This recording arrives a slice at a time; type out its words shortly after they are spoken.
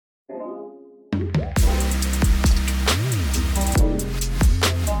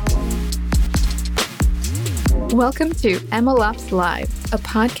Welcome to MLOps Live, a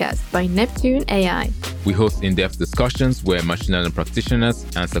podcast by Neptune AI. We host in-depth discussions where machine learning practitioners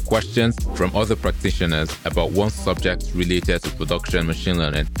answer questions from other practitioners about one subject related to production machine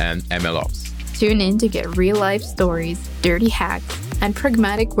learning and MLOps. Tune in to get real-life stories, dirty hacks, and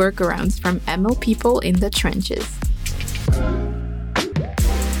pragmatic workarounds from ML people in the trenches.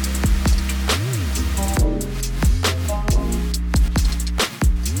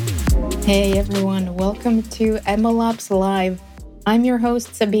 Hey everyone, welcome to MLOps Live. I'm your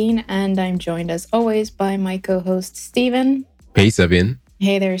host Sabine, and I'm joined as always by my co-host Steven. Hey Sabine.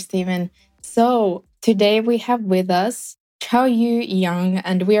 Hey there, Steven. So today we have with us Chaoyu Yang,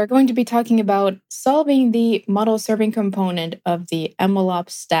 and we are going to be talking about solving the model serving component of the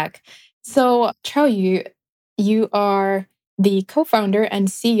MLOps stack. So Chaoyu, you are the co-founder and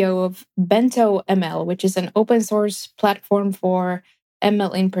CEO of Bento ML, which is an open source platform for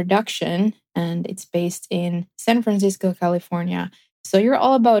ML in production, and it's based in San Francisco, California. So you're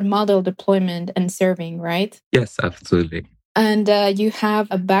all about model deployment and serving, right? Yes, absolutely. And you have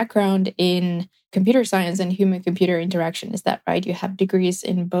a background in computer science and human-computer interaction. Is that right? You have degrees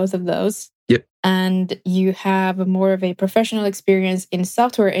in both of those. Yep. And you have more of a professional experience in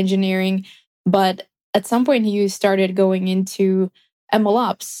software engineering, but at some point you started going into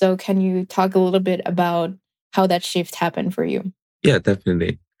MLOps. So can you talk a little bit about how that shift happened for you? Yeah,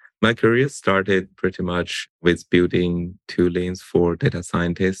 definitely. My career started pretty much with building toolings for data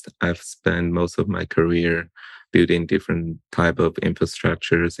scientists. I've spent most of my career building different type of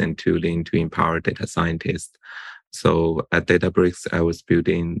infrastructures and tooling to empower data scientists. So at Databricks, I was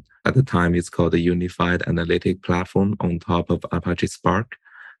building, at the time it's called a unified analytic platform on top of Apache Spark,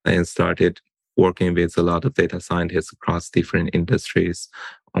 and started working with a lot of data scientists across different industries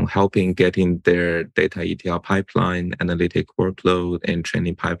on helping getting their data ETL pipeline, analytic workload, and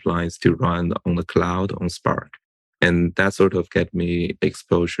training pipelines to run on the cloud on Spark. And that sort of get me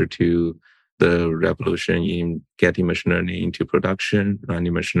exposure to the revolution in getting machine learning into production,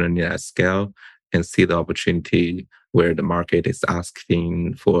 running machine learning at scale, and see the opportunity where the market is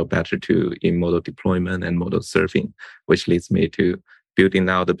asking for better tool in model deployment and model serving, which leads me to building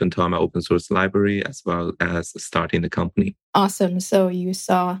out the Bento ML open source library as well as starting the company. Awesome. So you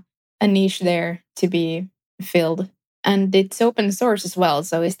saw a niche there to be filled, and it's open source as well.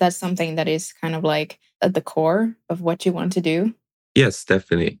 So is that something that is kind of like at the core of what you want to do? Yes,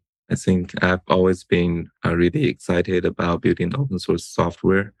 definitely. I think I've always been really excited about building open source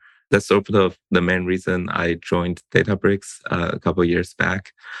software. That's sort of the main reason I joined Databricks a couple of years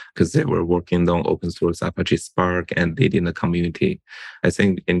back, because they were working on open source Apache Spark and leading the community. I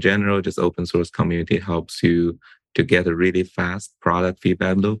think in general, just open source community helps you to get a really fast product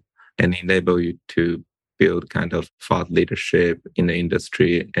feedback loop and enable you to build kind of thought leadership in the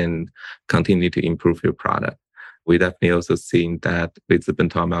industry and continue to improve your product. We definitely also seen that with the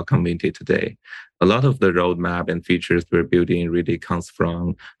Bento ML community today. A lot of the roadmap and features we're building really comes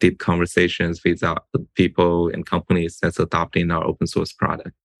from deep conversations with our people and companies that's adopting our open source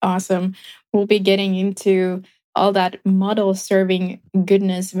product. Awesome. We'll be getting into all that model serving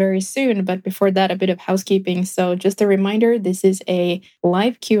goodness very soon. But before that, a bit of housekeeping. So just a reminder, this is a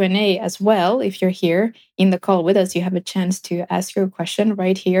live Q&A as well. If you're here in the call with us, you have a chance to ask your question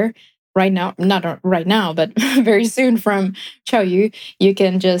right here. Right now, not right now, but very soon from Chaoyu, you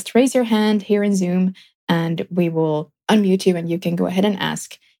can just raise your hand here in Zoom and we will unmute you and you can go ahead and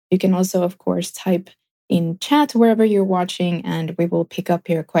ask. You can also, of course, type in chat wherever you're watching and we will pick up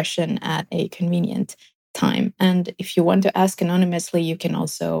your question at a convenient time. And if you want to ask anonymously, you can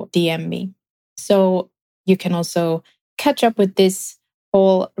also DM me. So you can also catch up with this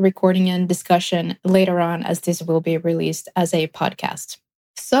whole recording and discussion later on as this will be released as a podcast.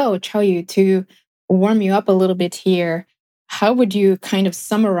 So, Chaoyu, to warm you up a little bit here, how would you kind of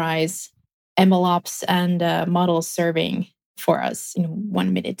summarize MLOps and model serving for us in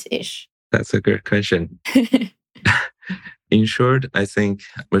 1 minute-ish? That's a good question. In short, I think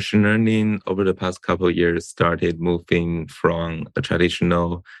machine learning over the past couple of years started moving from a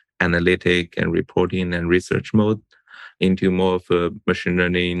traditional analytic and reporting and research mode into more of a machine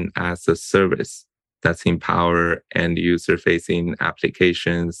learning as a service that's empower end user facing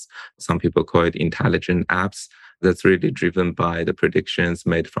applications. Some people call it intelligent apps. That's really driven by the predictions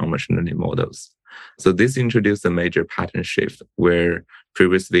made from machine learning models. So this introduced a major pattern shift where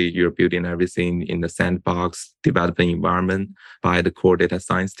previously you're building everything in the sandbox developing environment by the core data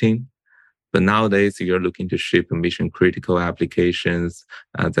science team. But nowadays, you're looking to ship mission-critical applications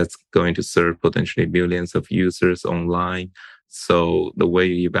that's going to serve potentially millions of users online. So the way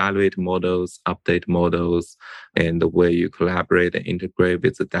you evaluate models, update models, and the way you collaborate and integrate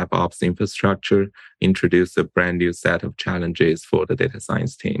with the DevOps infrastructure introduce a brand new set of challenges for the data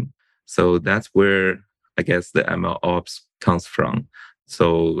science team. So that's where I guess the MLOps comes from.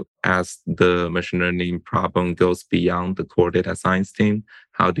 So as the machine learning problem goes beyond the core data science team,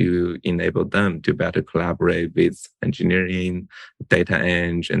 how do you enable them to better collaborate with engineering, data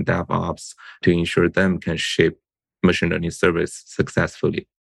eng, and DevOps to ensure them can ship machine learning service successfully?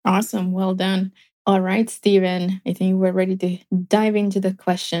 Awesome. Well done. All right, Stephen. I think we're ready to dive into the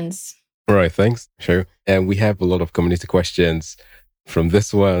questions. All right, thanks. Sure. And we have a lot of community questions from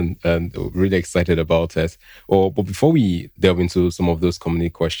this one, and really excited about it. But before we delve into some of those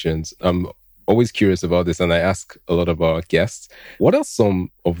community questions, I'm always curious about this, and I ask a lot of our guests, what are some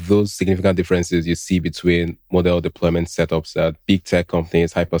of those significant differences you see between model deployment setups at big tech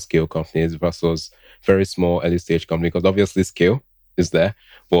companies, hyperscale companies versus very small early stage companies? Because obviously scale is there,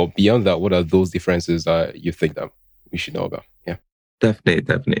 but beyond that, what are those differences you think that we should know about? Yeah.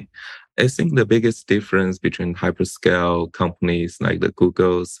 Definitely. I think the biggest difference between hyperscale companies like the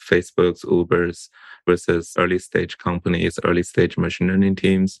Googles, Facebooks, Ubers versus early stage companies, early stage machine learning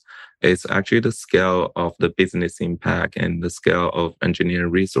teams is actually the scale of the business impact and the scale of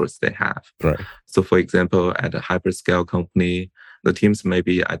engineering resource they have. Right. So for example, at a hyperscale company, the teams may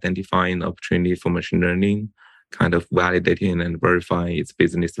be identifying opportunity for machine learning, kind of validating and verifying its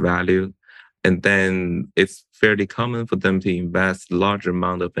business value. And then it's fairly common for them to invest large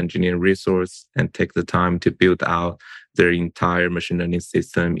amount of engineering resource and take the time to build out their entire machine learning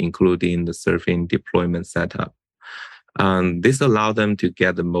system, including the serving deployment setup. This allows them to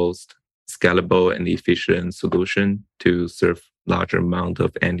get the most scalable and efficient solution to serve larger amount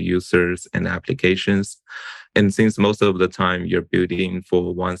of end users and applications. And since most of the time you're building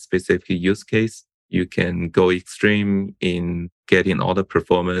for one specific use case, you can go extreme in getting all the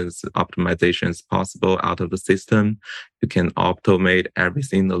performance optimizations possible out of the system. You can automate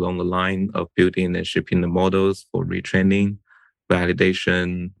everything along the line of building and shipping the models for retraining,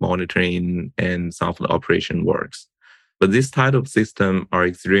 validation, monitoring, and some of the operation works. But this type of system are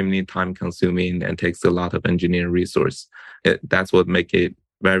extremely time consuming and takes a lot of engineering resource. That's what makes it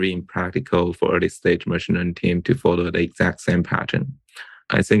very impractical for early stage machine learning team to follow the exact same pattern.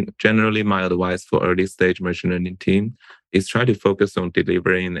 I think generally my advice for early stage machine learning team is try to focus on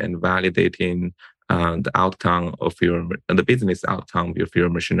delivering and validating the outcome of the business outcome of your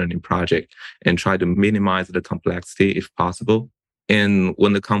machine learning project, and try to minimize the complexity if possible. And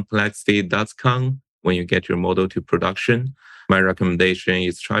when the complexity does come, when you get your model to production, my recommendation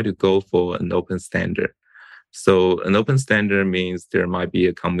is try to go for an open standard. So an open standard means there might be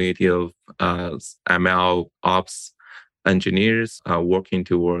a community of ML ops engineers working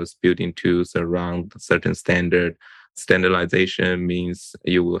towards building tools around a certain standard. Standardization means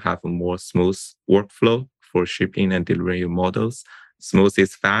you will have a more smooth workflow for shipping and delivering your models. Smooth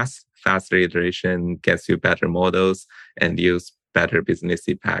is fast. Faster iteration gets you better models and yields better business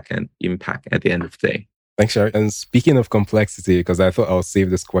impact at the end of the day. Thanks, Shari. And speaking of complexity, because I thought I'll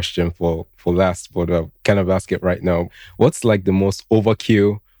save this question for last, but I'll kind of ask it right now. What's like the most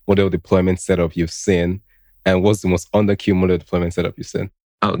overkill model deployment setup you've seen? And what's the most underkill model deployment setup you've seen?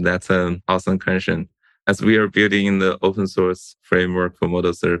 Oh, that's an awesome question. As we are building in the open source framework for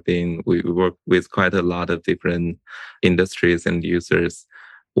model serving, we work with quite a lot of different industries and users.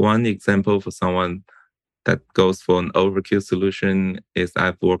 One example for someone that goes for an overkill solution is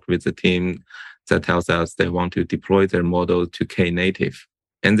I've worked with a team that tells us they want to deploy their model to Knative.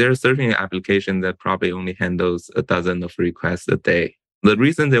 And there are certain applications that probably only handles a dozen of requests a day. The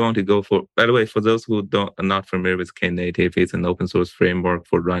reason they want to go for, by the way, for those who are not familiar with Knative, it's an open source framework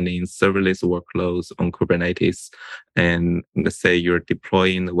for running serverless workloads on Kubernetes. And let's say you're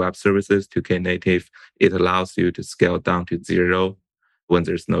deploying web services to Knative, it allows you to scale down to 0 when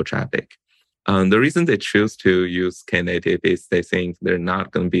there's no traffic. The reason they choose to use Knative is they think there's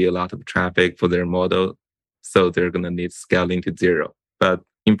not going to be a lot of traffic for their model, so they're going to need scaling to 0. But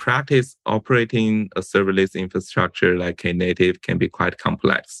in practice, operating a serverless infrastructure like Knative can be quite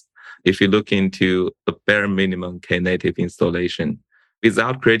complex. If you look into a bare minimum Knative installation,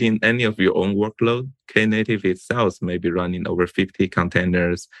 without creating any of your own workload, Knative itself may be running over 50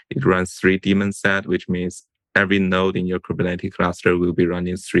 containers. It runs 3 daemon set, which means every node in your Kubernetes cluster will be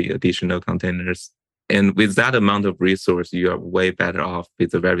running 3 additional containers. And with that amount of resource, you are way better off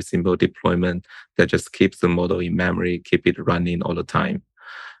with a very simple deployment that just keeps the model in memory, keep it running all the time.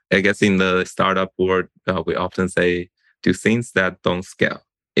 I guess in the startup world, we often say, do things that don't scale.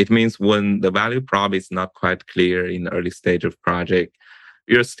 It means when the value prop is not quite clear in the early stage of project,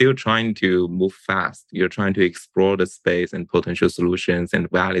 you're still trying to move fast. You're trying to explore the space and potential solutions and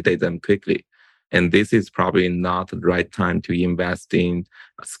validate them quickly. And this is probably not the right time to invest in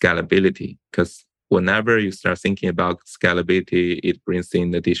scalability, because whenever you start thinking about scalability, it brings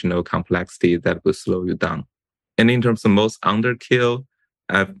in additional complexity that will slow you down. And in terms of most underkill,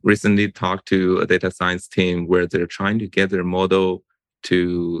 I've recently talked to a data science team where they're trying to get their model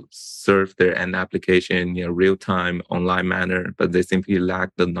to serve their end application in a real-time online manner, but they simply lack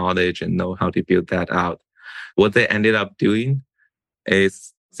the knowledge and know how to build that out. What they ended up doing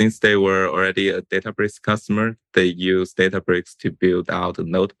is, since they were already a Databricks customer, they use Databricks to build out a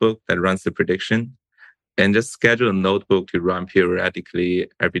notebook that runs the prediction and just schedule a notebook to run periodically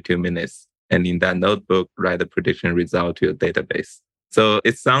every 2 minutes. And in that notebook, write the prediction result to a database. So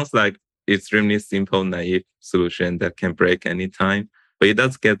it sounds like extremely simple, naive solution that can break anytime, but it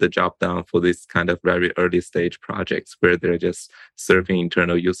does get the job done for this kind of very early stage projects where they're just serving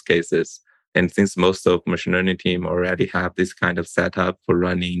internal use cases. And since most of machine learning team already have this kind of setup for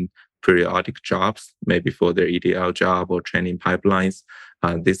running periodic jobs, maybe for their ETL job or training pipelines,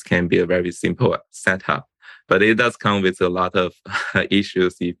 this can be a very simple setup. But it does come with a lot of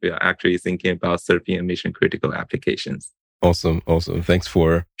issues if you're actually thinking about serving a mission critical applications. Awesome. Thanks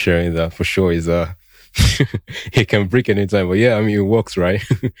for sharing that. For sure, is it can break anytime, but yeah, I mean, it works, right?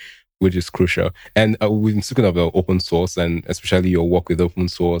 Which is crucial. And we've been speaking about open source and especially your work with open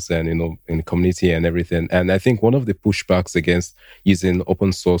source and, in the community and everything. And I think one of the pushbacks against using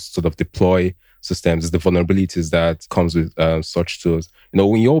open source to sort of deploy systems is the vulnerabilities that comes with such tools.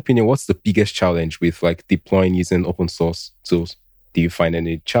 In your opinion, what's the biggest challenge with like deploying using open source tools? Do you find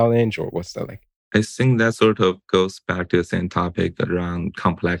any challenge, or what's that like? I think that sort of goes back to the same topic around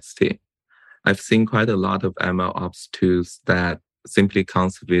complexity. I've seen quite a lot of MLOps tools that simply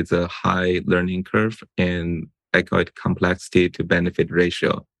comes with a high learning curve and I call it complexity to benefit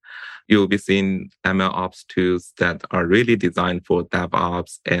ratio. You'll be seeing MLOps tools that are really designed for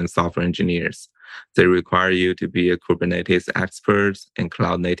DevOps and software engineers. They require you to be a Kubernetes expert and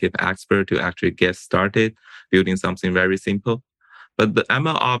cloud native expert to actually get started building something very simple. But the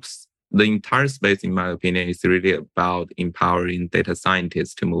MLOps, the entire space, in my opinion, is really about empowering data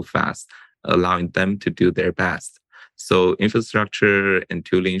scientists to move fast, allowing them to do their best. So infrastructure and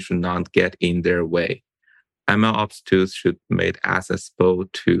tooling should not get in their way. MLOps tools should be made accessible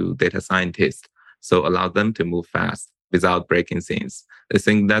to data scientists, so allow them to move fast without breaking things. I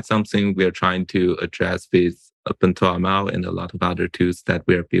think that's something we are trying to address with OpenTOML and a lot of other tools that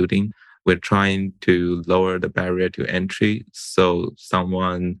we are building. We're trying to lower the barrier to entry, so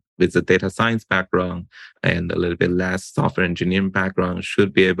someone with a data science background and a little bit less software engineering background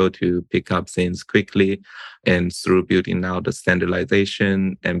should be able to pick up things quickly. And through building out the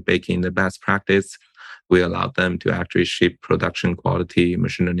standardization and baking the best practice, we allow them to actually ship production quality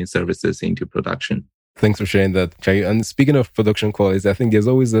machine learning services into production. Thanks for sharing that, Chaoyu. And speaking of production quality, I think there's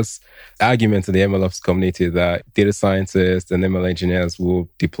always this argument in the MLOps community that data scientists and ML engineers who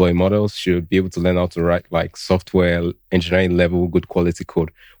deploy models should be able to learn how to write like software engineering level, good quality code.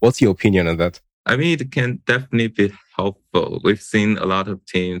 What's your opinion on that? I mean, it can definitely be helpful. We've seen a lot of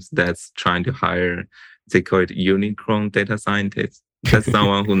teams that's trying to hire, they call it unicorn data scientists. That's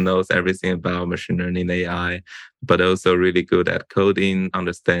someone who knows everything about machine learning AI, but also really good at coding,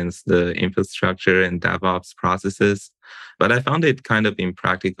 understands the infrastructure and DevOps processes. But I found it kind of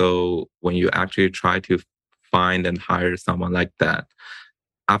impractical when you actually try to find and hire someone like that.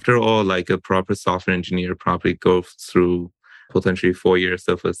 After all, like a proper software engineer probably goes through potentially 4 years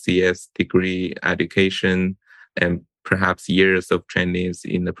of a CS degree education and perhaps years of trainings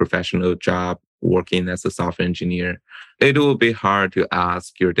in a professional job working as a software engineer. It will be hard to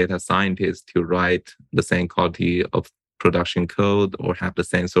ask your data scientist to write the same quality of production code or have the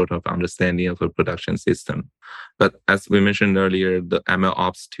same sort of understanding of a production system. But as we mentioned earlier, the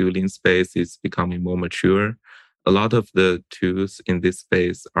MLOps tooling space is becoming more mature. A lot of the tools in this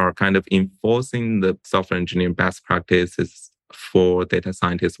space are kind of enforcing the software engineering best practices for data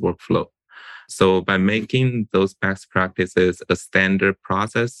scientist workflow. So by making those best practices a standard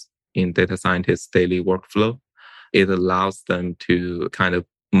process in data scientists' daily workflow, it allows them to kind of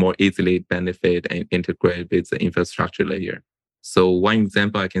more easily benefit and integrate with the infrastructure layer. So one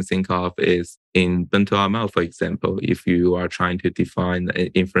example I can think of is in OpenTOML, for example, if you are trying to define an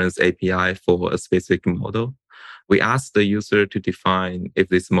inference API for a specific model, we ask the user to define if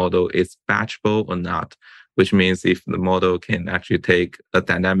this model is batchable or not, which means if the model can actually take a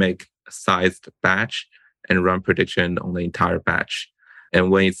dynamic sized batch and run prediction on the entire batch. And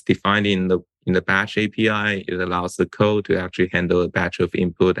when it's defined in the batch API, it allows the code to actually handle a batch of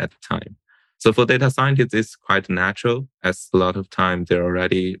input at a time. So for data scientists, it's quite natural, as a lot of time they're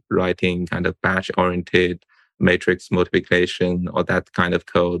already writing kind of batch-oriented matrix multiplication or that kind of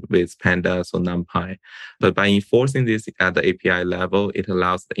code with pandas or NumPy. But by enforcing this at the API level, it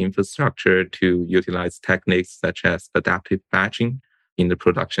allows the infrastructure to utilize techniques such as adaptive batching in the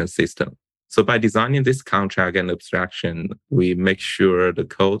production system. So by designing this contract and abstraction, we make sure the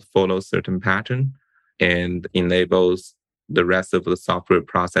code follows certain pattern and enables the rest of the software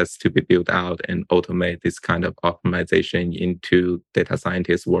process to be built out and automate this kind of optimization into data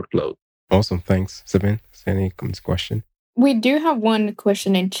scientist workload. Awesome. Thanks. Sabine, is there any question? We do have one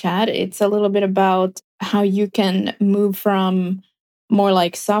question in chat. It's a little bit about how you can move from more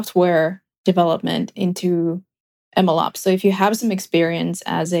like software development into MLOps. So if you have some experience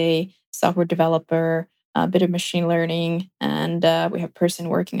as a software developer, a bit of machine learning, and we have a person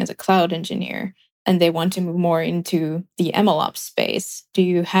working as a cloud engineer, and they want to move more into the MLOps space, do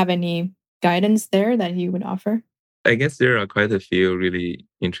you have any guidance there that you would offer? I guess there are quite a few really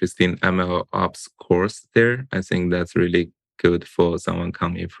interesting MLOps course there. I think that's really good for someone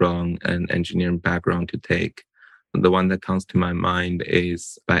coming from an engineering background to take. The one that comes to my mind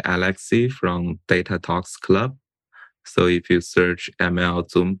is by Alexi from Data Talks Club. So if you search ML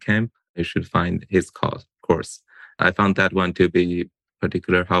Zoom Camp, you should find his course. I found that one to be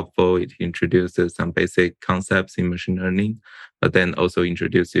particularly helpful. It introduces some basic concepts in machine learning, but then also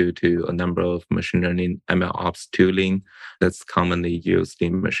introduces you to a number of machine learning MLOps tooling that's commonly used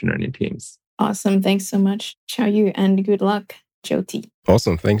in machine learning teams. Awesome. Thanks so much, Chaoyu, and good luck, Jyoti.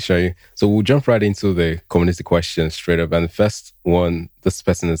 Awesome. Thanks, Chaoyu. So we'll jump right into the community questions straight up. And the first one, this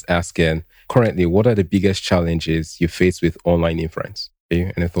person is asking, currently, what are the biggest challenges you face with online inference?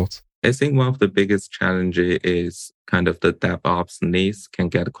 Any thoughts? I think one of the biggest challenges is kind of the DevOps needs can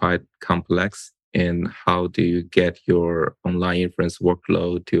get quite complex. And how do you get your online inference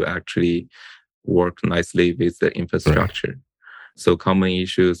workload to actually work nicely with the infrastructure? Right. So common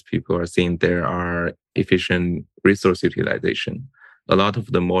issues people are seeing there are efficient resource utilization. A lot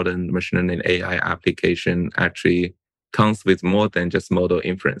of the modern machine learning AI application actually comes with more than just model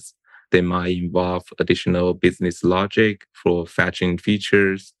inference. They might involve additional business logic for fetching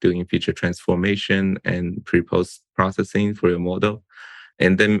features, doing feature transformation, and pre-post processing for your model.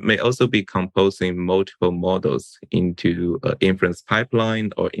 And then may also be composing multiple models into an inference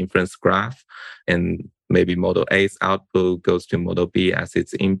pipeline or inference graph. And maybe model A's output goes to model B as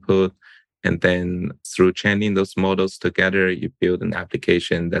its input. And then through chaining those models together, you build an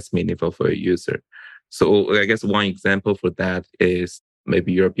application that's meaningful for a user. So I guess one example for that is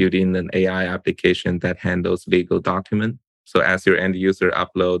maybe you're building an AI application that handles legal document. So as your end user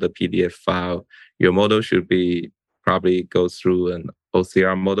upload a PDF file, your model should be probably go through an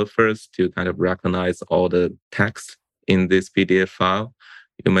OCR model first to kind of recognize all the text in this PDF file.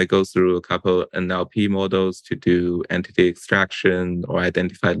 You might go through a couple NLP models to do entity extraction or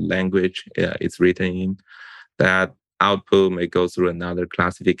identify the language it's written in. That output may go through another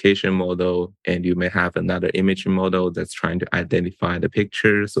classification model, and you may have another imaging model that's trying to identify the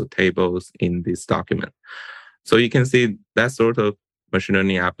pictures or tables in this document. So you can see that sort of machine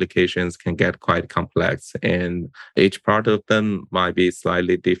learning applications can get quite complex, and each part of them might be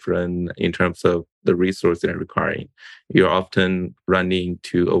slightly different in terms of the resource they're requiring. You're often running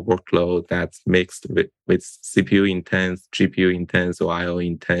to a workload that's mixed with CPU intense, GPU intense, or IO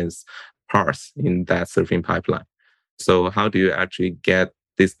intense parts in that serving pipeline. So how do you actually get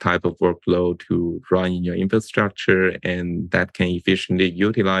this type of workload to run in your infrastructure and that can efficiently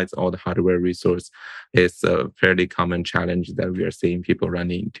utilize all the hardware resource is a fairly common challenge that we are seeing people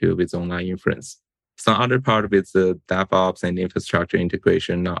running into with online inference. Some other part of it's the DevOps and infrastructure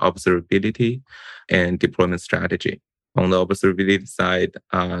integration, observability and deployment strategy. On the observability side,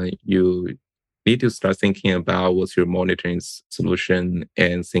 you need to start thinking about what's your monitoring solution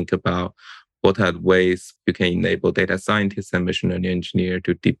and think about what are ways you can enable data scientists and machine learning engineers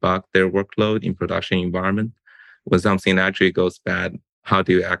to debug their workload in production environment. When something actually goes bad, how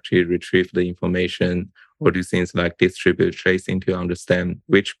do you actually retrieve the information or do things like distributed tracing to understand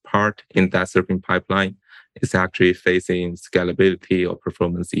which part in that serving pipeline is actually facing scalability or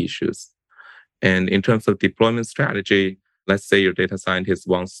performance issues? And in terms of deployment strategy, let's say your data scientist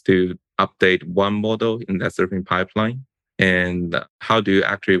wants to update one model in that serving pipeline. And how do you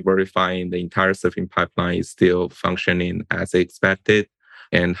actually verify the entire serving pipeline is still functioning as expected?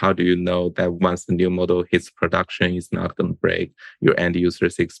 And how do you know that once the new model hits production, it's not going to break your end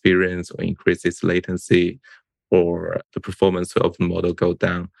user's experience or increase its latency or the performance of the model go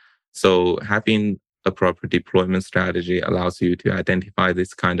down? So having a proper deployment strategy allows you to identify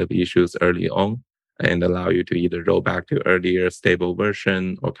this kind of issues early on and allow you to either roll back to earlier stable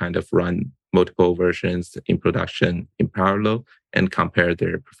version or kind of run multiple versions in production in parallel and compare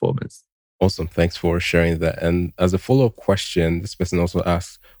their performance. Awesome. Thanks for sharing that. And as a follow-up question, this person also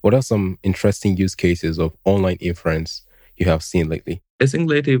asks, what are some interesting use cases of online inference you have seen lately? I think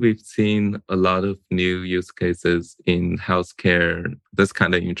lately we've seen a lot of new use cases in healthcare that's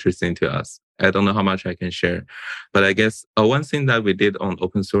kind of interesting to us. I don't know how much I can share, but I guess one thing that we did on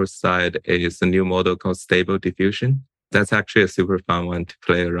open source side is a new model called Stable Diffusion. That's actually a super fun one to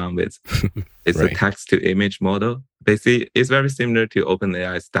play around with. It's Right. a text to image model. Basically, it's very similar to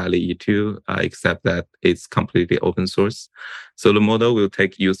OpenAI's DALL-E 2, except that it's completely open source. So the model will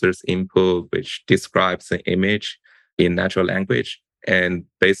take users' input, which describes an image in natural language. And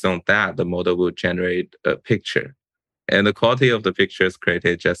based on that, the model will generate a picture. And the quality of the pictures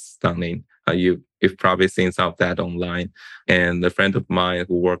created just stunning. You've probably seen some of that online. And a friend of mine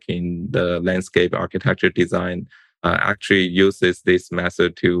who work in the landscape architecture design actually uses this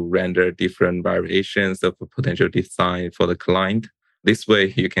method to render different variations of a potential design for the client. This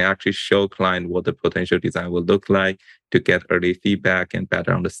way, you can actually show client what the potential design will look like to get early feedback and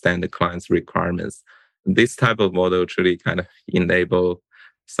better understand the client's requirements. This type of model truly kind of enable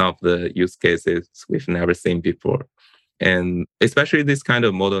some of the use cases we've never seen before. And especially this kind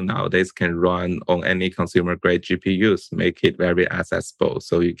of model nowadays can run on any consumer grade GPUs, make it very accessible.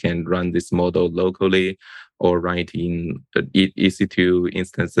 So you can run this model locally or run it in EC2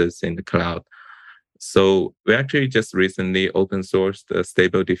 instances in the cloud. So we actually just recently open sourced the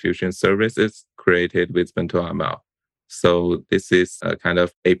Stable Diffusion services created with BentoML. So this is a kind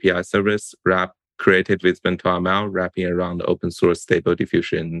of API service wrap created with BentoML, wrapping around the open source Stable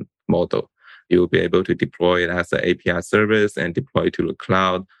Diffusion model. You'll be able to deploy it as an API service and deploy it to the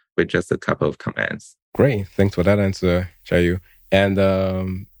cloud with just a couple of commands. Great. Thanks for that answer, Chaoyu. And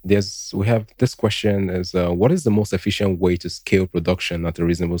we have this question is, what is the most efficient way to scale production at a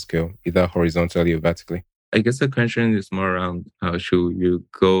reasonable scale, either horizontally or vertically? I guess the question is more around should you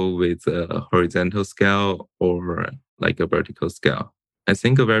go with a horizontal scale or like a vertical scale? I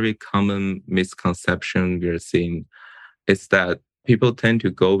think a very common misconception we're seeing is that people tend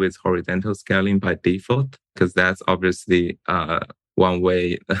to go with horizontal scaling by default because that's obviously one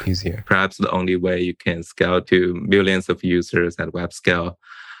way, easier, perhaps the only way you can scale to millions of users at web scale.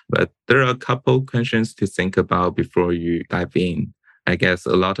 But there are a couple questions to think about before you dive in. I guess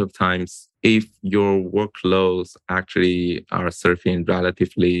a lot of times, if your workloads actually are serving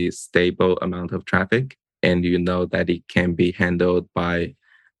relatively stable amount of traffic, and you know that it can be handled by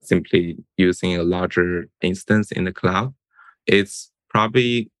simply using a larger instance in the cloud, it's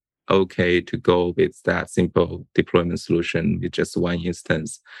probably okay to go with that simple deployment solution with just one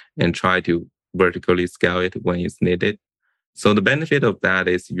instance and try to vertically scale it when it's needed. So the benefit of that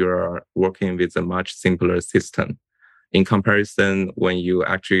is you're working with a much simpler system. In comparison, when you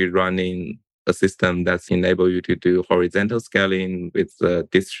actually running a system that's enable you to do horizontal scaling with the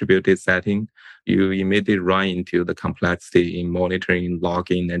distributed setting, you immediately run into the complexity in monitoring,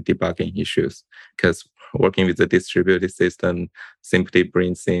 logging, and debugging issues. Because working with a distributed system simply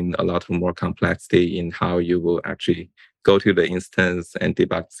brings in a lot more complexity in how you will actually go to the instance and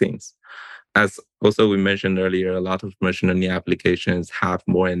debug things. As also we mentioned earlier, a lot of machine learning applications have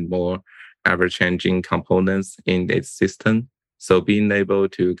more and more ever-changing components in its system. So being able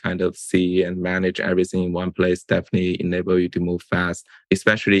to kind of see and manage everything in one place definitely enable you to move fast,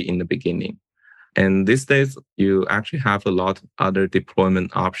 especially in the beginning. And these days, you actually have a lot of other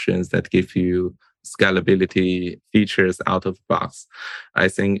deployment options that give you scalability features out of the box. I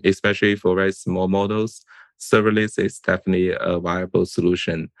think especially for very small models, serverless is definitely a viable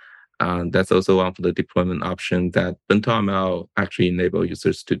solution. That's also one of the deployment options that BentoML actually enable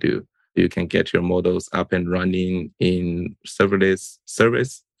users to do. You can get your models up and running in serverless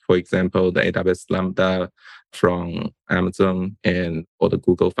service. For example, the AWS Lambda from Amazon or the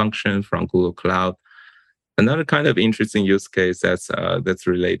Google function from Google Cloud. Another kind of interesting use case that's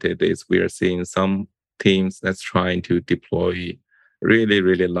related is we are seeing some teams that's trying to deploy really,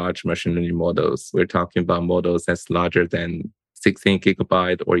 really large machine learning models. We're talking about models that's larger than 16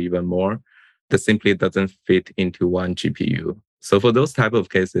 gigabyte or even more that simply doesn't fit into one GPU. So for those type of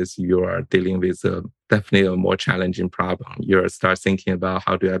cases, you are dealing with definitely a more challenging problem. You start thinking about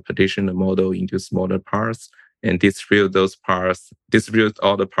how do I partition the model into smaller parts and distribute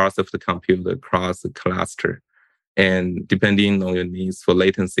all the parts of the computer across the cluster. And depending on your needs for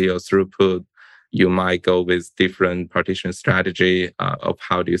latency or throughput, you might go with different partition strategy of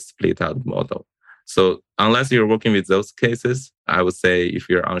how do you split out the model. So unless you're working with those cases, I would say if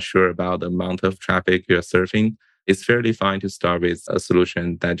you're unsure about the amount of traffic you're serving, it's fairly fine to start with a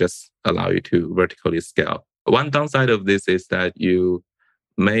solution that just allow you to vertically scale. One downside of this is that you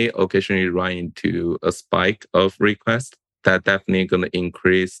may occasionally run into a spike of requests that definitely going to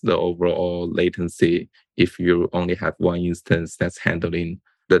increase the overall latency if you only have one instance that's handling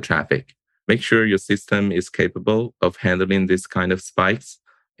the traffic. Make sure your system is capable of handling this kind of spikes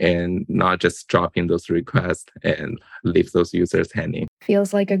and not just dropping those requests and leave those users hanging.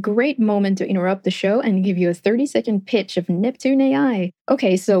 Feels like a great moment to interrupt the show and give you a 30-second pitch of Neptune AI.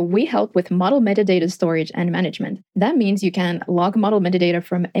 Okay, so we help with model metadata storage and management. That means you can log model metadata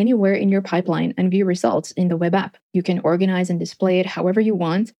from anywhere in your pipeline and view results in the web app. You can organize and display it however you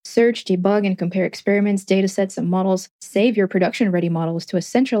want, search, debug, and compare experiments, datasets, and models, save your production-ready models to a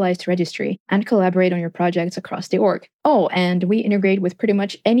centralized registry, and collaborate on your projects across the org. Oh, and we integrate with pretty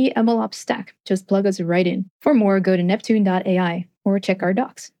much any MLOps stack. Just plug us right in. For more, go to neptune.ai. Or check our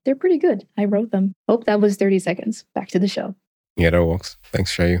docs. They're pretty good. I wrote them. Hope that was 30 seconds. Back to the show. Yeah, that works.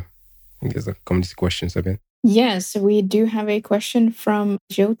 Thanks, Chaoyu. I think there's a community questions again. Yes, we do have a question from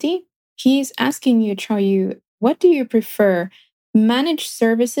Jyoti. He's asking you, Chaoyu, what do you prefer? Manage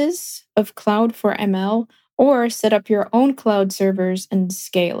services of cloud for ML or set up your own cloud servers and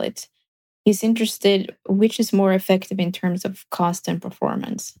scale it? He's interested which is more effective in terms of cost and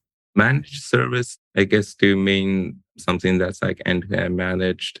performance. Managed service, I guess, do you mean something that's like end-to-end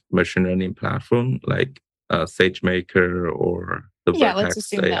managed machine learning platform, like SageMaker or the let's Vertex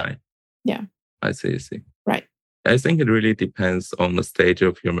assume AI? that. Yeah. I see. Right. I think it really depends on the stage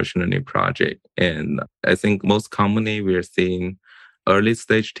of your machine learning project. And I think most commonly we're seeing early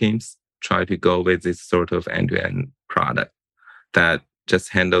stage teams try to go with this sort of end-to-end product that just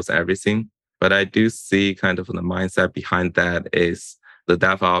handles everything. But I do see kind of the mindset behind that is the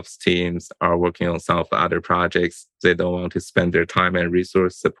DevOps teams are working on some of the other projects. They don't want to spend their time and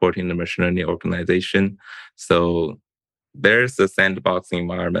resource supporting the machine learning organization. So there's a sandbox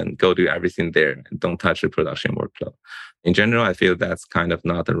environment. Go do everything there and don't touch the production workflow. In general, I feel that's kind of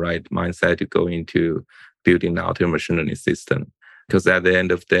not the right mindset to go into building out your machine learning system. Because at the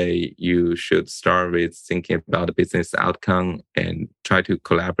end of the day, you should start with thinking about the business outcome and try to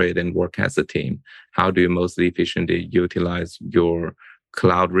collaborate and work as a team. How do you most efficiently utilize your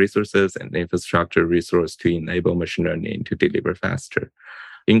cloud resources and infrastructure resource to enable machine learning to deliver faster?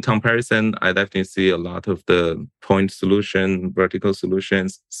 In comparison, I definitely see a lot of the point solution, vertical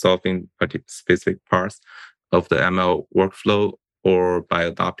solutions solving specific parts of the ML workflow, or by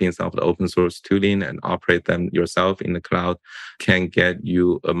adopting some of the open source tooling and operate them yourself in the cloud, can get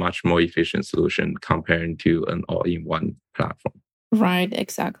you a much more efficient solution compared to an all-in-one platform. Right,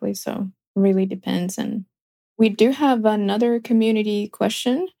 exactly. So really depends. And we do have another community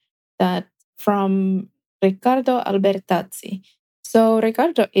question that from Riccardo Albertazzi. So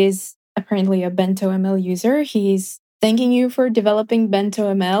Ricardo is apparently a Bento ML user. He's thanking you for developing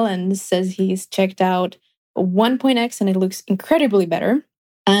Bento ML and says he's checked out 1.x and it looks incredibly better.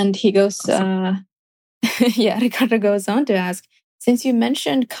 And he goes, Awesome. Ricardo goes on to ask, since you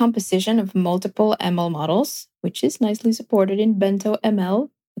mentioned composition of multiple ML models, which is nicely supported in Bento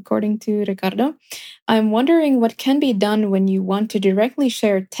ML, according to Ricardo, I'm wondering what can be done when you want to directly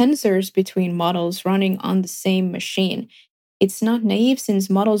share tensors between models running on the same machine. It's not naive since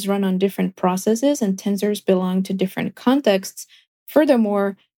models run on different processes and tensors belong to different contexts.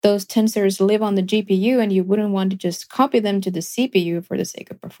 Furthermore, those tensors live on the GPU and you wouldn't want to just copy them to the CPU for the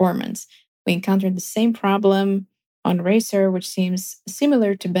sake of performance. We encountered the same problem on Racer, which seems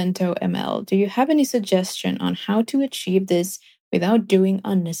similar to Bento ML. Do you have any suggestion on how to achieve this without doing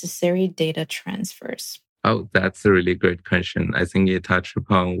unnecessary data transfers? Oh, that's a really great question. I think you touched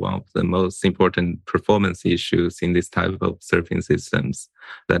upon one of the most important performance issues in this type of serving systems.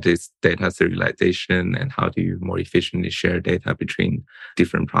 That is data serialization and how do you more efficiently share data between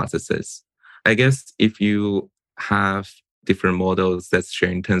different processes. I guess if you have different models that's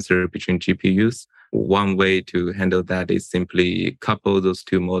sharing tensor between GPUs, one way to handle that is simply couple those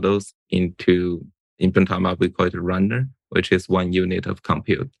two models into, in Pentama, we call it a runner, which is one unit of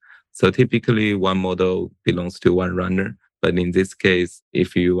compute. So typically one model belongs to one runner. But in this case,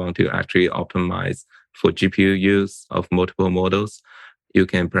 if you want to actually optimize for GPU use of multiple models, you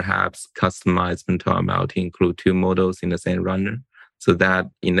can perhaps customize ML to include two models in the same runner. So that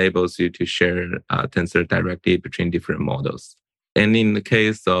enables you to share tensor directly between different models. And in the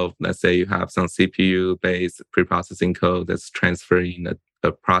case of, let's say you have some CPU-based preprocessing code that's transferring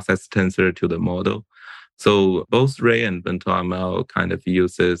a process tensor to the model. So both Ray and Bento ML kind of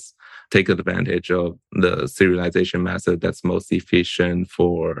take advantage of the serialization method that's most efficient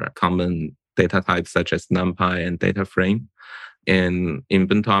for common data types such as NumPy and data frame. And in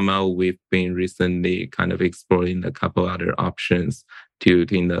Bento ML, we've been recently kind of exploring a couple other options to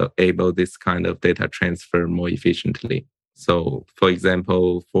enable this kind of data transfer more efficiently. So for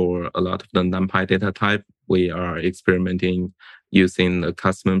example, for a lot of the NumPy data type, we are experimenting using a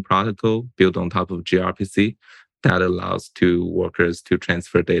custom protocol built on top of gRPC that allows to workers to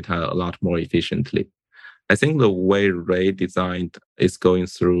transfer data a lot more efficiently. I think the way Ray designed is going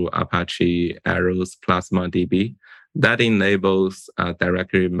through Apache Arrow's Plasma DB. That enables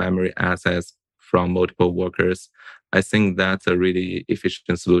directory memory access from multiple workers. I think that's a really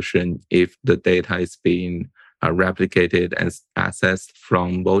efficient solution if the data is being replicated and accessed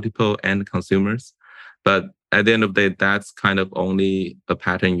from multiple end consumers. But at the end of the day, that's kind of only a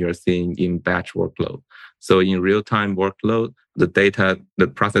pattern you're seeing in batch workload. So in real-time workload, the data, the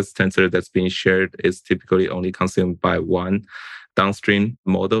process tensor that's being shared is typically only consumed by one downstream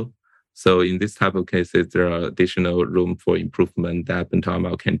model. So in this type of cases, there are additional room for improvement that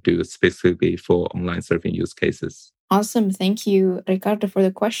BentoML can do specifically for online serving use cases. Awesome. Thank you, Ricardo, for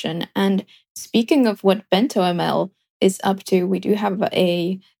the question. And speaking of what BentoML is up to, we do have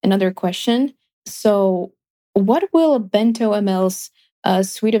another question. So what will BentoML's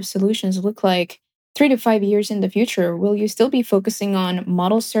suite of solutions look like 3 to 5 years in the future? Will you still be focusing on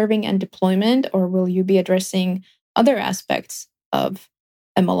model serving and deployment, or will you be addressing other aspects of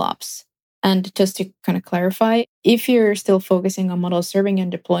MLOps? And just to kind of clarify, if you're still focusing on model serving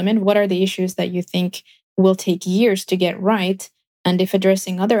and deployment, what are the issues that you think will take years to get right? And if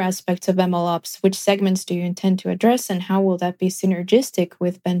addressing other aspects of MLOps, which segments do you intend to address, and how will that be synergistic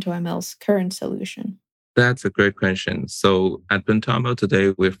with BentoML's current solution? That's a great question. So at BentoML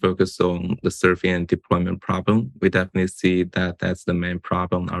today, we're focused on the serving and deployment problem. We definitely see that that's the main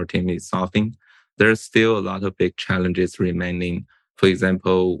problem our team is solving. There's still a lot of big challenges remaining. For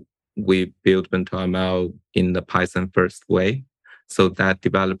example, we built BentoML in the Python first way so that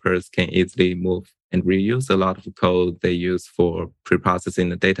developers can easily move and reuse a lot of code they use for preprocessing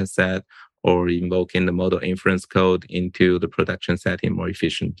the data set or invoking the model inference code into the production setting more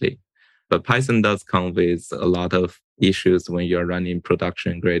efficiently. But Python does come with a lot of issues when you're running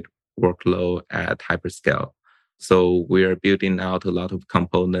production grade workload at hyperscale. So we are building out a lot of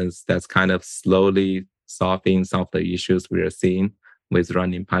components that's kind of slowly solving some of the issues we are seeing with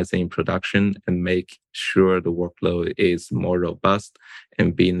running Python in production and make sure the workload is more robust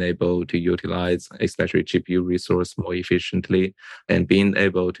and being able to utilize especially GPU resource more efficiently and being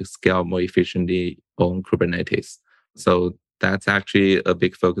able to scale more efficiently on Kubernetes. So that's actually a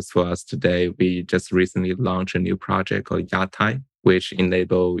big focus for us today. We just recently launched a new project called Yatai, which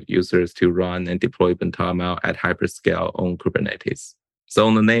enable users to run and deploy BentoML at hyperscale on Kubernetes. So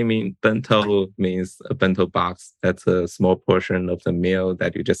on the naming, bento means a bento box. That's a small portion of the meal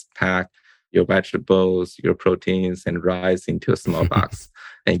that you just pack your vegetables, your proteins, and rice into a small box.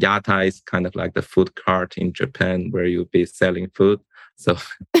 And Yatai is kind of like the food cart in Japan where you'll be selling food. So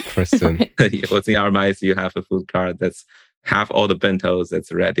what's in our minds, you have a food cart that's have all the bentos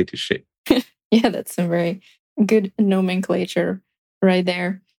that's ready to ship. Yeah, that's some very good nomenclature right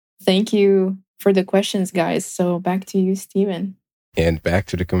there. Thank you for the questions, guys. So back to you, Stephen. And back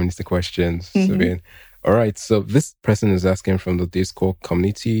to the community questions. All right. So this person is asking from the Discord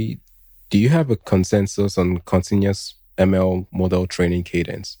community, do you have a consensus on continuous ML model training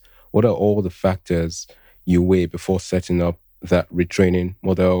cadence? What are all the factors you weigh before setting up that retraining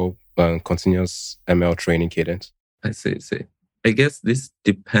model continuous ML training cadence? I see. I guess this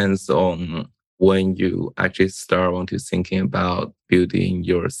depends on when you actually start onto thinking about building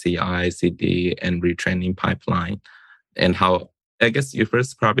your CI, CD, and retraining pipeline, and how. I guess you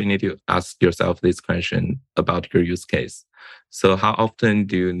first probably need to ask yourself this question about your use case. So how often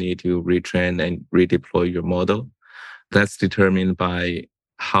do you need to retrain and redeploy your model? That's determined by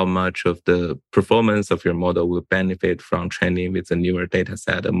how much of the performance of your model will benefit from training with a newer data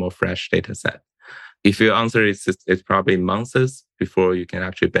set, a more fresh data set. If your answer is it's probably months before you can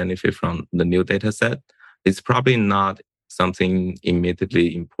actually benefit from the new data set, it's probably not something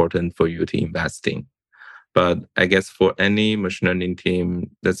immediately important for you to invest in. But I guess for any machine learning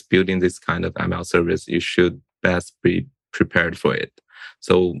team that's building this kind of ML service, you should best be prepared for it.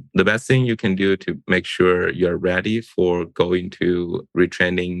 So the best thing you can do to make sure you're ready for going to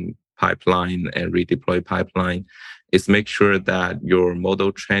retraining pipeline and redeploy pipeline is make sure that your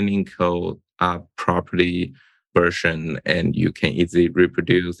model training code are properly versioned and you can easily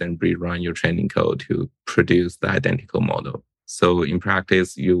reproduce and rerun your training code to produce the identical model. So in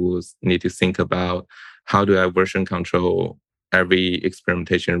practice, you will need to think about how do I version control every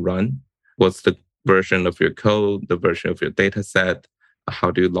experimentation run? What's the version of your code, the version of your data set?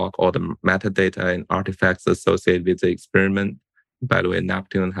 How do you log all the metadata and artifacts associated with the experiment? By the way,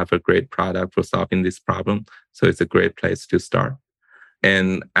 Neptune have a great product for solving this problem. So it's a great place to start.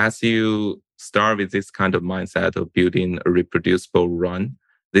 And as you start with this kind of mindset of building a reproducible run,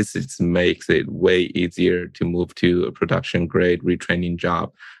 this makes it way easier to move to a production grade retraining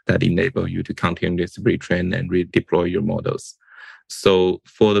job that enable you to continuously retrain and redeploy your models. So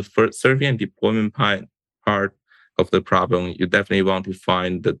for the first serving and deployment part of the problem, you definitely want to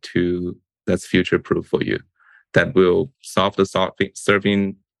find the two that's future proof for you, that will solve the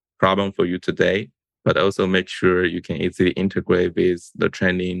serving problem for you today, but also make sure you can easily integrate with the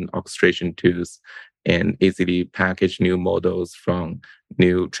training orchestration tools and easily package new models from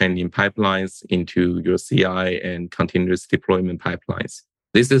new training pipelines into your CI and continuous deployment pipelines.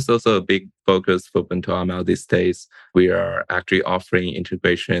 This is also a big focus for BentoML these days. We are actually offering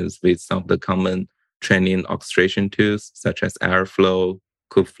integrations with some of the common training orchestration tools such as Airflow,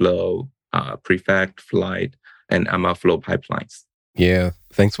 Kubeflow, Prefect, Flight, and MLflow pipelines. Yeah,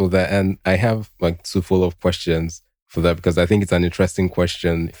 thanks for that. And I have like two follow-up questions for that, because I think it's an interesting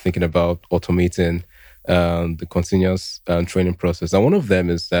question thinking about automating the continuous training process. And one of them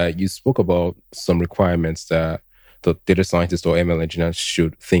is that you spoke about some requirements that the data scientist or ML engineer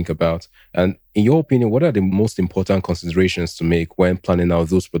should think about. And in your opinion, what are the most important considerations to make when planning out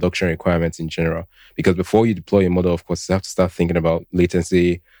those production requirements in general? Because before you deploy a model, of course, you have to start thinking about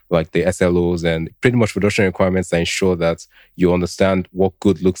latency, like the SLOs, and pretty much production requirements that ensure that you understand what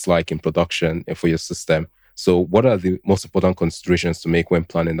good looks like in production for your system. So what are the most important considerations to make when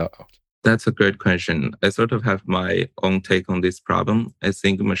planning that out? That's a great question. I sort of have my own take on this problem. I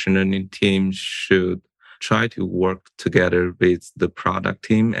think machine learning teams should try to work together with the product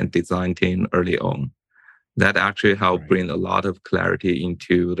team and design team early on. That actually help bring a lot of clarity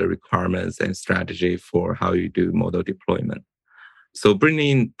into the requirements and strategy for how you do model deployment. So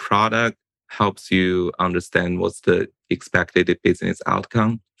bringing product helps you understand what's the expected business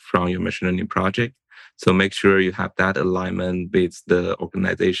outcome from your machine learning project. So make sure you have that alignment with the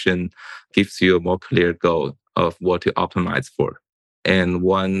organization, gives you a more clear goal of what to optimize for. And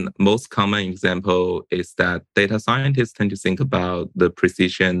one most common example is that data scientists tend to think about the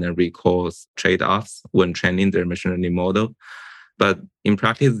precision and recall trade-offs when training their machine learning model. But in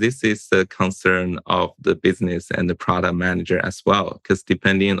practice, this is a concern of the business and the product manager as well, because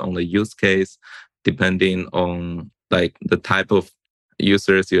depending on the use case, depending on like the type of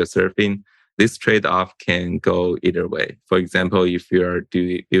users you're serving, this trade-off can go either way. For example, if you're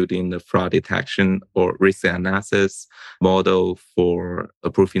building the fraud detection or risk analysis model for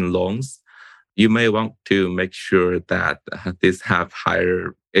approving loans, you may want to make sure that this have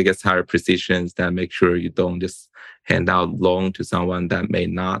higher precisions that make sure you don't just hand out loan to someone that may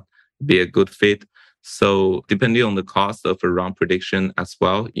not be a good fit. So depending on the cost of a wrong prediction as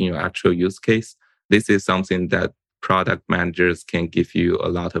well in your actual use case, this is something that product managers can give you a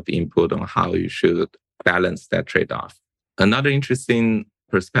lot of input on how you should balance that trade-off. Another interesting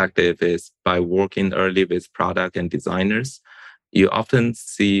perspective is by working early with product and designers, you often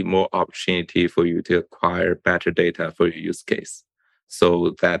see more opportunity for you to acquire better data for your use case.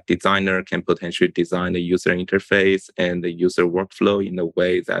 So that designer can potentially design the user interface and the user workflow in a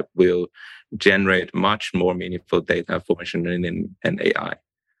way that will generate much more meaningful data for machine learning and AI.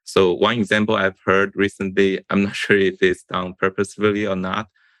 So one example I've heard recently, I'm not sure if it's done purposefully or not,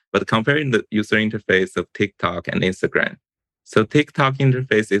 but comparing the user interface of TikTok and Instagram. So TikTok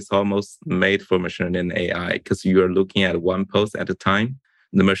interface is almost made for machine learning and AI because you are looking at one post at a time.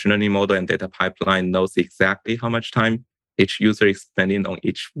 The machine learning model and data pipeline knows exactly how much time each user is spending on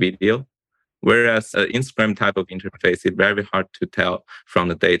each video. Whereas an Instagram type of interface, it's very hard to tell from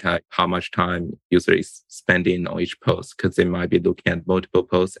the data how much time user is spending on each post because they might be looking at multiple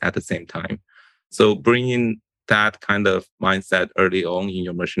posts at the same time. So bringing that kind of mindset early on in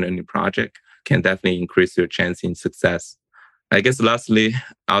your machine learning project can definitely increase your chance in success. I guess lastly,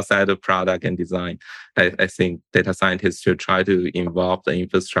 outside of product and design, I think data scientists should try to involve the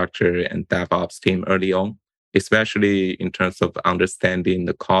infrastructure and DevOps team early on, especially in terms of understanding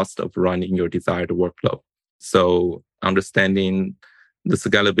the cost of running your desired workflow. So understanding the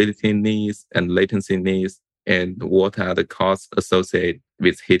scalability needs and latency needs and what are the costs associated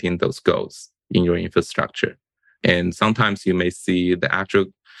with hitting those goals in your infrastructure. And sometimes you may see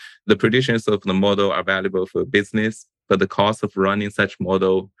the predictions of the model are valuable for business, but the cost of running such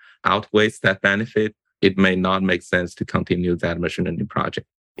model outweighs that benefit. It may not make sense to continue that machine learning project.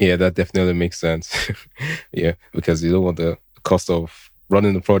 Yeah, that definitely makes sense. Yeah, because you don't want the cost of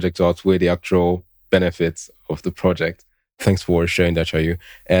running the project to outweigh the actual benefits of the project. Thanks for sharing that, Chaoyu.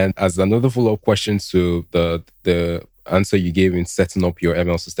 And as another follow-up question to the answer you gave in setting up your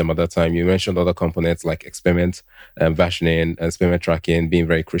ML system at that time, you mentioned other components like experiment versioning and experiment tracking being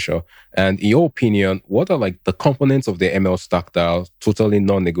very crucial. And in your opinion, what are like the components of the ML stack that are totally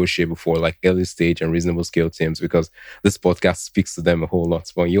non-negotiable for like early stage and reasonable scale teams? Because this podcast speaks to them a whole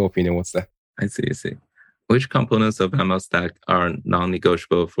lot. But in your opinion, what's that? I see. Which components of ML stack are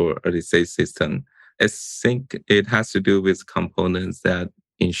non-negotiable for early stage system? I think it has to do with components that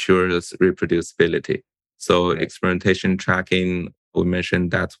ensures reproducibility. So experimentation tracking, we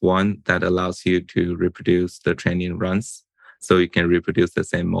mentioned that's one that allows you to reproduce the training runs. So you can reproduce the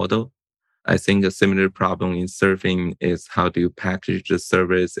same model. I think a similar problem in serving is how do you package the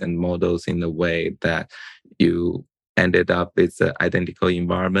service and models in a way that you ended up with an identical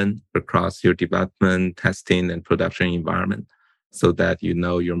environment across your development, testing, and production environment so that you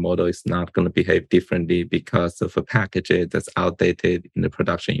know your model is not going to behave differently because of a package that's outdated in the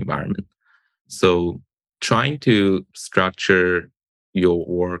production environment. So trying to structure your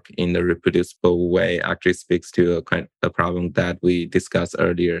work in a reproducible way actually speaks to a problem that we discussed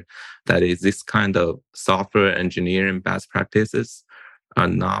earlier. That is, this kind of software engineering best practices are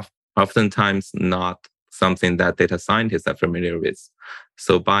not oftentimes not something that data scientists are familiar with.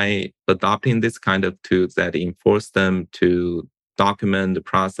 So by adopting this kind of tools that enforce them to document the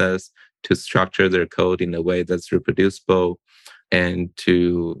process, to structure their code in a way that's reproducible, and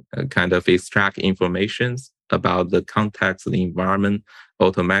to kind of extract informations about the context of the environment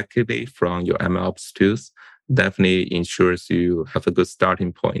automatically from your MLOps tools, definitely ensures you have a good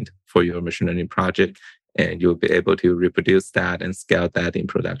starting point for your machine learning project, and you'll be able to reproduce that and scale that in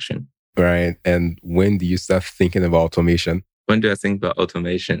production. Right. And when do you start thinking about automation? When do I think about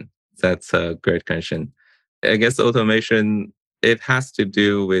automation? That's a great question. I guess automation, it has to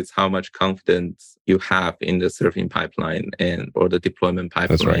do with how much confidence you have in the serving pipeline or the deployment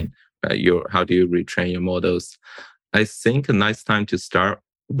pipeline. That's right. How do you retrain your models? I think a nice time to start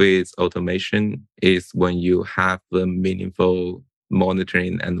with automation is when you have a meaningful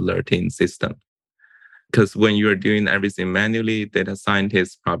monitoring and alerting system. Because when you're doing everything manually, data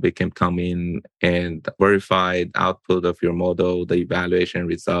scientists probably can come in and verify the output of your model, the evaluation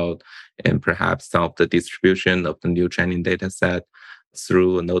result, and perhaps some of the distribution of the new training data set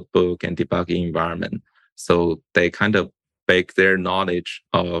through a notebook and debugging environment. So they kind of bake their knowledge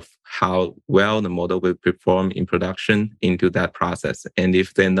of how well the model will perform in production into that process. And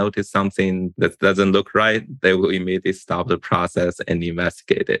if they notice something that doesn't look right, they will immediately stop the process and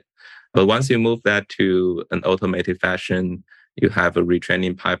investigate it. But once you move that to an automated fashion, you have a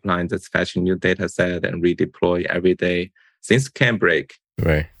retraining pipeline that's fetching new data set and redeploy every day. Things can break.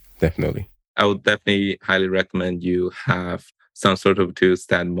 Right, definitely. I would definitely highly recommend you have some sort of tools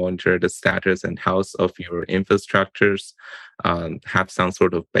that monitor the status and health of your infrastructures, have some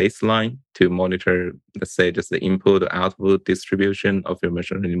sort of baseline to monitor, let's say, just the input or output distribution of your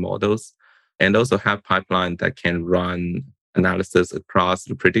machine learning models, and also have pipeline that can run analysis across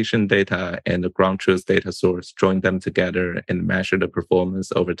the prediction data and the ground truth data source, join them together and measure the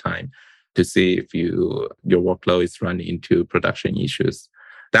performance over time to see if your workload is running into production issues.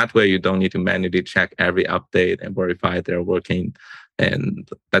 That way, you don't need to manually check every update and verify they're working. And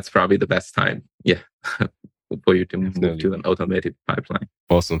that's probably the best time, for you to move to an automated pipeline.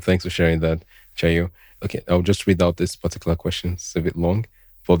 Awesome. Thanks for sharing that, Chaoyu. Okay, I'll just read out this particular question. It's a bit long.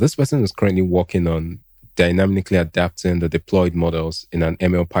 For this person is currently working on dynamically adapting the deployed models in an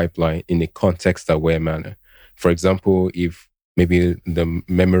ML pipeline in a context-aware manner. For example, if maybe the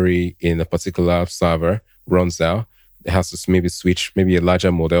memory in a particular server runs out, it has to maybe switch maybe a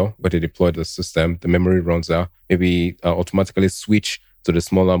larger model where they deploy the system, the memory runs out, maybe automatically switch to the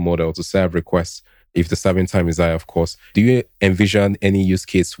smaller model to serve requests if the serving time is high, of course. Do you envision any use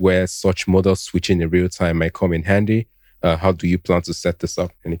case where such model switching in real time might come in handy? How do you plan to set this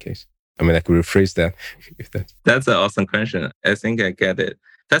up in any case? I mean, I could rephrase that. That's an awesome question. I think I get it.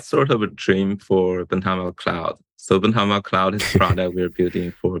 That's sort of a dream for Bentama Cloud. So Bentama Cloud is a product we're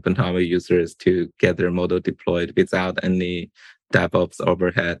building for Bentama users to get their model deployed without any DevOps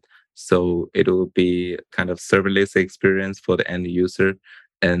overhead. So it will be kind of serverless experience for the end user.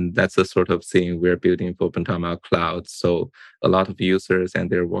 And that's the sort of thing we're building for Bentama Cloud. So a lot of users and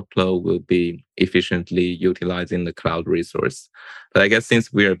their workload will be efficiently utilizing the cloud resource. But I guess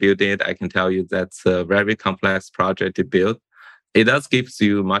since we are building it, I can tell you that's a very complex project to build. It does give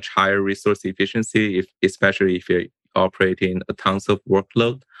you much higher resource efficiency, especially if you're operating a tons of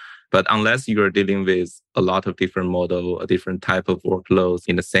workload. But unless you are dealing with a lot of different model, a different type of workloads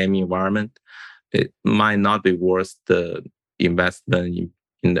in the same environment, it might not be worth the investment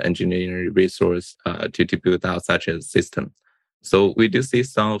in the engineering resource to build out such a system. So we do see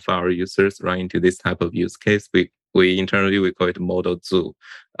some of our users run into this type of use case. we internally we call it model zoo,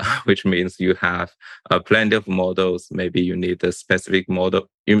 which means you have plenty of models. Maybe you need a specific model.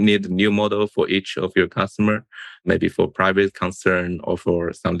 You need a new model for each of your customer, maybe for private concern or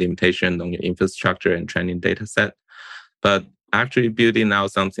for some limitation on your infrastructure and training data set. But actually building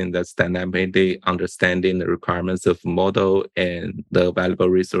out something that's dynamically understanding the requirements of model and the available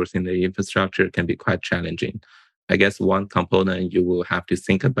resource in the infrastructure can be quite challenging. I guess one component you will have to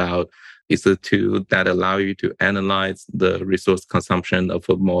think about is a tool that allow you to analyze the resource consumption of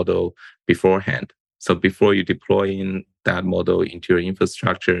a model beforehand. So before you deploying that model into your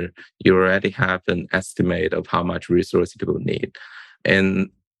infrastructure, you already have an estimate of how much resource it will need. And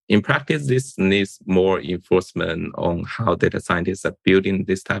in practice, this needs more enforcement on how data scientists are building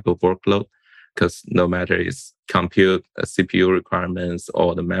this type of workload, because no matter it's compute, CPU requirements,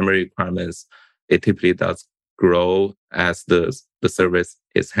 or the memory requirements, it typically does grow as the service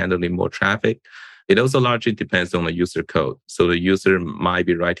is handling more traffic. It also largely depends on the user code. So the user might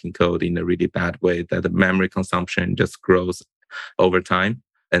be writing code in a really bad way that the memory consumption just grows over time.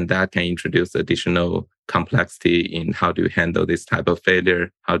 And that can introduce additional complexity in how do you handle this type of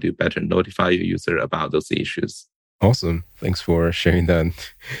failure? How do you better notify your user about those issues? Awesome. Thanks for sharing that.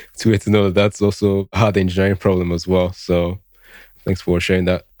 It's weird to know that's also a hard engineering problem as well. So thanks for sharing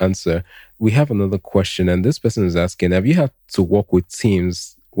that answer. We have another question, and this person is asking, have you had to work with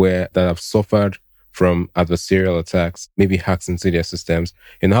teams that have suffered from adversarial attacks, maybe hacks into their systems?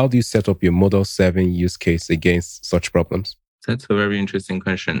 And how do you set up your model 7 use case against such problems? That's a very interesting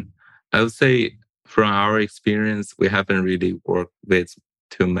question. I would say from our experience, we haven't really worked with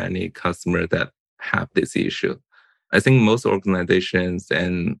too many customers that have this issue. I think most organizations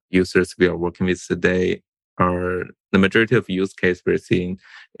and users we are working with today are the majority of use case we're seeing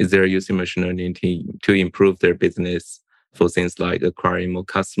is they're using machine learning to improve their business for things like acquiring more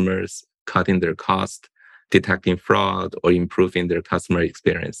customers, cutting their cost, detecting fraud, or improving their customer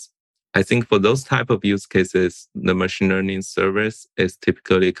experience. I think for those type of use cases, the machine learning service is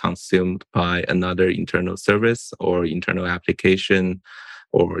typically consumed by another internal service or internal application,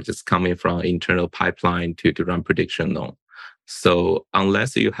 or just coming from internal pipeline to run prediction on. So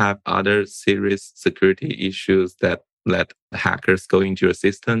unless you have other serious security issues that let hackers go into your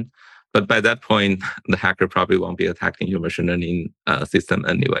system, but by that point, the hacker probably won't be attacking your machine learning system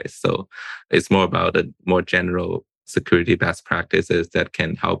anyway. So it's more about a more general security best practices that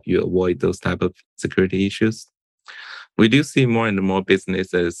can help you avoid those type of security issues. We do see more and more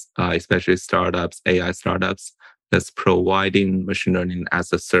businesses, especially startups, AI startups, that's providing machine learning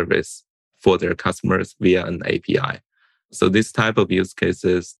as a service for their customers via an API. So this type of use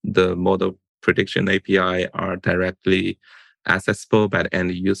cases, the model prediction API are directly accessible by the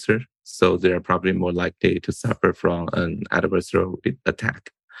end user. So they're probably more likely to suffer from an adversarial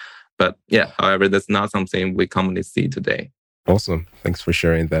attack. But yeah, however, that's not something we commonly see today. Awesome. Thanks for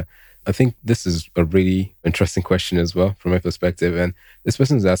sharing that. I think this is a really interesting question as well from my perspective. And this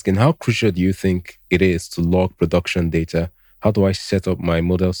person is asking, how crucial do you think it is to log production data? How do I set up my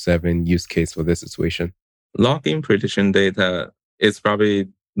Model 7 use case for this situation? Logging prediction data is probably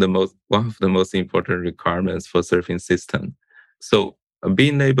one of the most important requirements for surfing system. So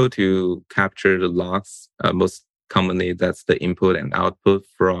being able to capture the logs, most commonly that's the input and output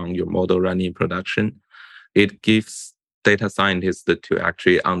from your model running in production, it gives data scientists to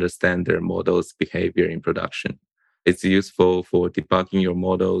actually understand their model's behavior in production. It's useful for debugging your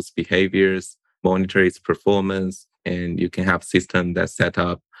model's behaviors, monitor its performance, and you can have systems that set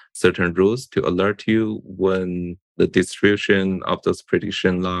up certain rules to alert you when the distribution of those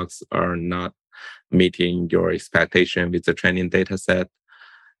prediction logs are not meeting your expectation with the training data set.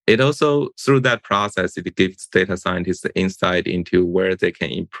 It also, through that process, it gives data scientists the insight into where they can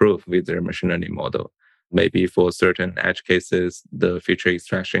improve with their machine learning model. Maybe for certain edge cases, the feature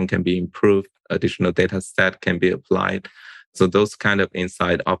extraction can be improved, additional data set can be applied. So those kind of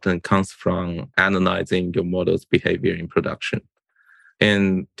insight often comes from analyzing your model's behavior in production.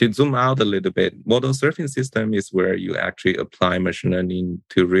 And to zoom out a little bit, model surfing system is where you actually apply machine learning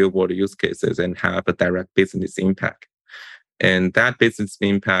to real world use cases and have a direct business impact. And that business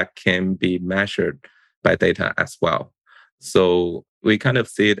impact can be measured by data as well. So we kind of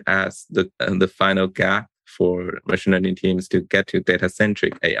see it as the final gap for machine learning teams to get to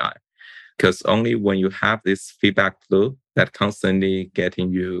data-centric AI. Because only when you have this feedback loop that constantly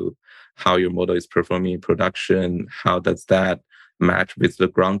getting you how your model is performing in production, how does that match with the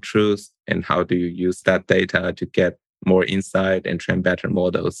ground truth, and how do you use that data to get more insight and train better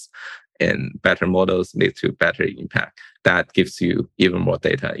models, and better models lead to better impact. That gives you even more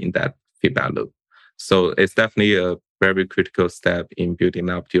data in that feedback loop. So it's definitely a very critical step in building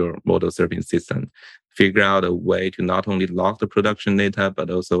up your model serving system. figure out a way to not only log the production data, but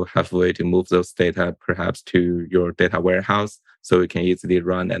also have a way to move those data perhaps to your data warehouse so you can easily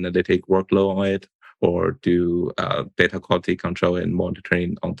run analytic workload on it or do data quality control and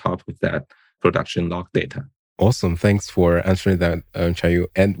monitoring on top of that production log data. Awesome. Thanks for answering that, Chaoyu.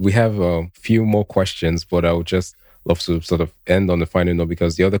 And we have a few more questions, but I would just love to sort of end on the final note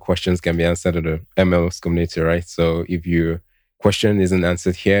because the other questions can be answered in the MLOps community, right? So if your question isn't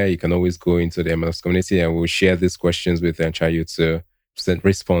answered here, you can always go into the MLOps community and we'll share these questions with Chaoyu to send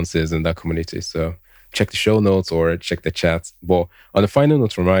responses in that community. So check the show notes or check the chat. But on the final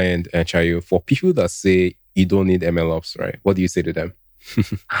note from my end, Chaoyu, for people that say you don't need MLOps, right? What do you say to them?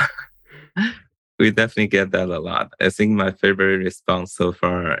 We definitely get that a lot. I think my favorite response so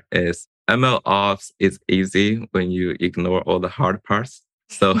far is MLOps is easy when you ignore all the hard parts.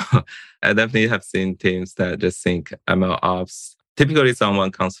 So I definitely have seen teams that just think MLOps, typically someone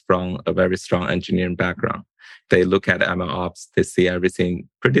comes from a very strong engineering background. They look at MLOps, they see everything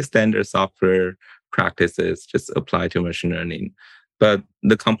pretty standard software practices just apply to machine learning. But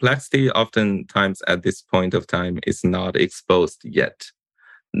the complexity oftentimes at this point of time is not exposed yet.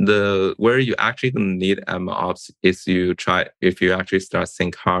 Where you actually need MLOps is if you actually start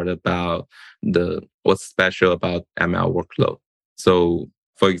think hard about what's special about ML workload. So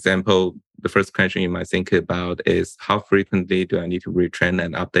for example, the first question you might think about is how frequently do I need to retrain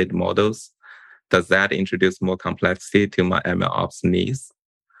and update models? Does that introduce more complexity to my MLOps needs?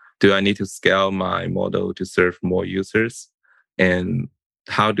 Do I need to scale my model to serve more users? And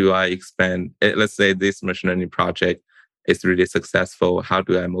how do I expand? Let's say this machine learning project is really successful. How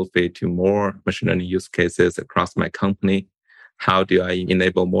do I move it to more machine learning use cases across my company? How do I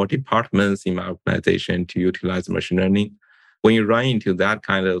enable more departments in my organization to utilize machine learning? When you run into that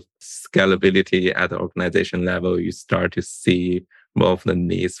kind of scalability at the organization level, you start to see more of the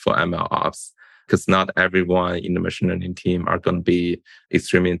needs for MLOps because not everyone in the machine learning team are going to be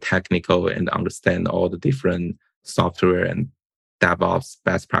extremely technical and understand all the different software and DevOps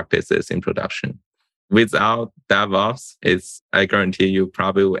best practices in production. Without DevOps, I guarantee you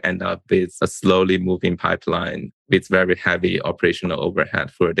probably will end up with a slowly moving pipeline with very heavy operational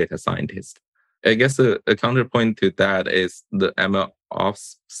overhead for a data scientist. I guess a counterpoint to that is the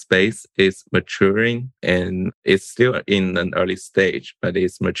MLOps space is maturing and it's still in an early stage, but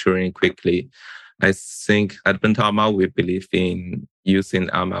it's maturing quickly. I think at Bentama, we believe in using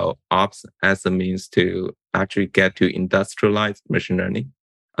MLOps as a means to actually get to industrialize machine learning.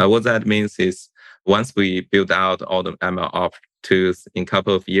 What that means is once we build out all the MLOps tools in a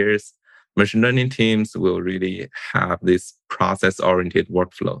couple of years, machine learning teams will really have this process-oriented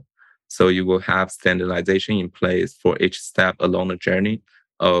workflow. So you will have standardization in place for each step along the journey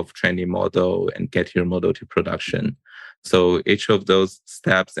of training model and getting your model to production. So each of those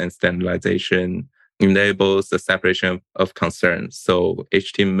steps and standardization enables the separation of concerns. So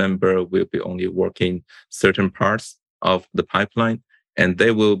each team member will be only working certain parts of the pipeline, and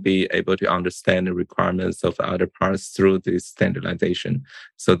they will be able to understand the requirements of the other parts through this standardization.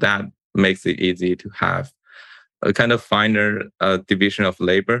 So that makes it easy to have a kind of finer division of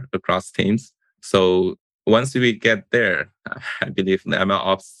labor across teams. So once we get there, I believe the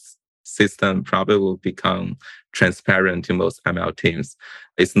MLOps system probably will become transparent to most ML teams.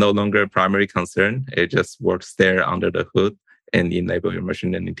 It's no longer a primary concern. It just works there under the hood and enable your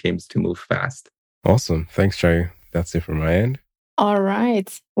machine learning teams to move fast. Awesome. Thanks, Chaoyu. That's it from my end. All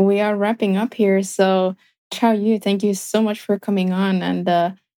right. We are wrapping up here. So, Chaoyu, thank you so much for coming on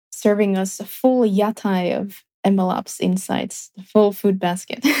and serving us a full yatai of MLOps insights, the full food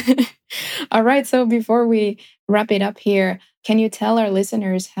basket. All right. So before we wrap it up here, can you tell our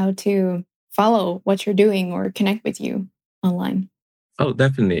listeners how to follow what you're doing or connect with you online? Oh,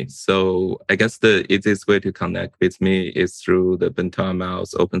 definitely. So I guess the easiest way to connect with me is through the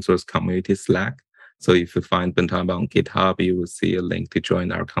Bentama's open source community Slack. So if you find Bentama on GitHub, you will see a link to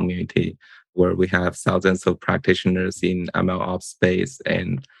join our community where we have thousands of practitioners in MLOps space,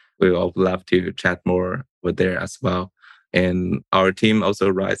 and we would love to chat more with there as well. And our team also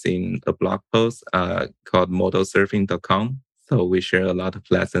writes in a blog post called modelsurfing.com. So we share a lot of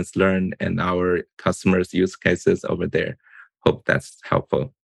lessons learned and our customers' use cases over there. Hope that's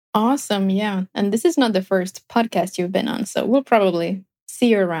helpful. Awesome. Yeah. And this is not the first podcast you've been on, so we'll probably see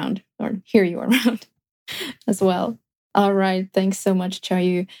you around or hear you around as well. All right. Thanks so much,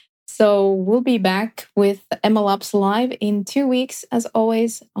 Chaoyu. So we'll be back with MLOps Live in 2 weeks, as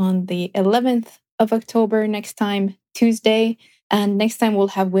always, on the 11th of October next time, Tuesday. And next time we'll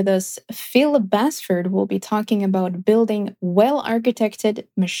have with us Phil Basford. We'll be talking about building well-architected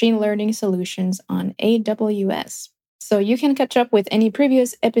machine learning solutions on AWS. So you can catch up with any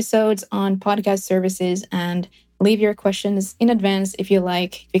previous episodes on podcast services and leave your questions in advance if you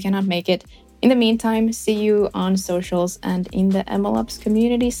like, if you cannot make it. In the meantime, see you on socials and in the MLOps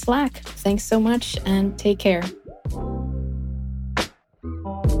community Slack. Thanks so much and take care.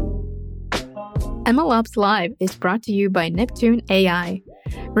 MLOps Live is brought to you by Neptune AI.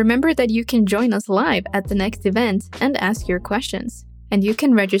 Remember that you can join us live at the next event and ask your questions. And you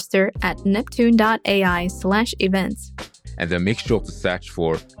can register at neptune.ai/events. And then make sure to search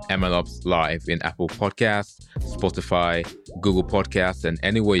for MLOps Live in Apple Podcasts, Spotify, Google Podcasts, and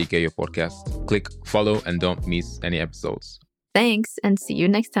anywhere you get your podcasts. Click follow and don't miss any episodes. Thanks, and see you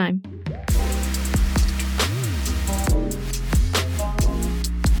next time.